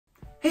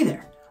Hey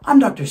there, I'm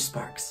Dr.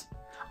 Sparks.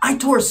 I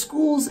tour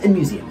schools and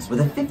museums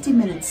with a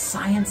 50-minute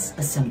science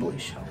assembly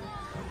show,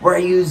 where I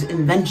use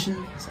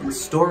inventions and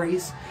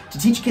stories to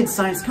teach kids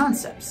science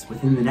concepts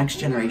within the next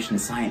generation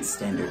science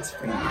standards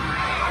framework.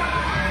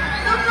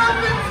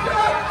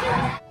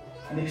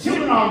 And the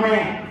children all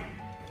ran.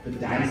 The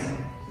dinosaur,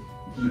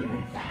 he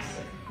ran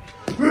faster.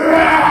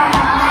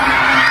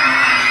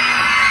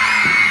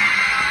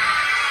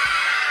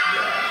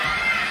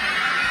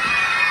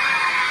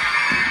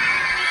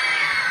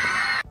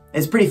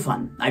 It's pretty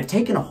fun. I've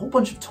taken a whole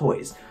bunch of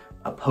toys.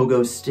 A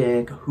pogo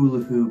stick, a hula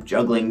hoop,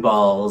 juggling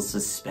balls,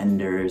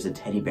 suspenders, a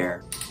teddy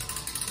bear.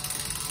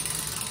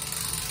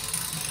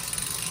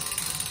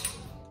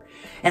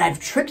 And I've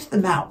tricked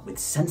them out with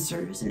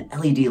sensors and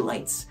LED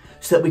lights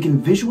so that we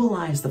can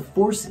visualize the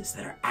forces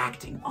that are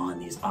acting on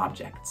these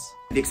objects.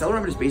 The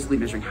accelerometer is basically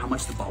measuring how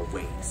much the ball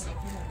weighs.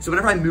 So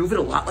whenever I move it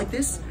a lot like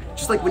this,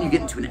 just like when you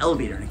get into an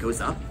elevator and it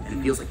goes up and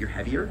it feels like you're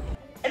heavier.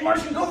 And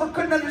Martian Gopher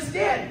couldn't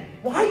understand.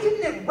 Why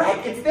didn't it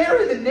wreck? It's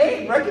there in the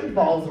name. Wrecking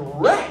balls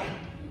wreck.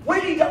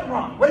 What did he do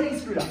wrong? What did he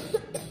screw up?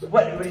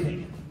 What do you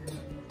think?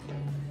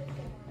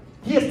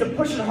 He has to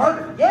push it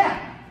harder.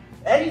 Yeah.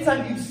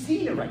 Anytime you've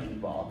seen a wrecking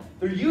ball,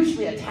 they're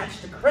usually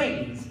attached to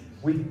cranes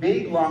with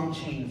big long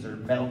chains or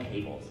metal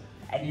cables.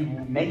 And you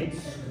make it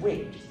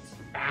swing just as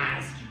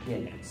fast as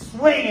you can.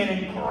 Swinging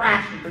and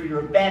crashing through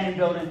your abandoned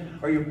building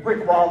or your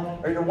brick wall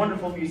or your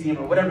wonderful museum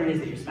or whatever it is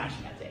that you're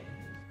smashing that day.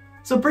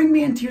 So bring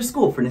me into your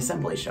school for an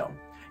assembly show.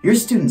 Your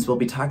students will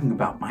be talking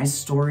about my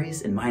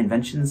stories and my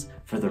inventions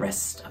for the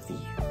rest of the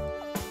year.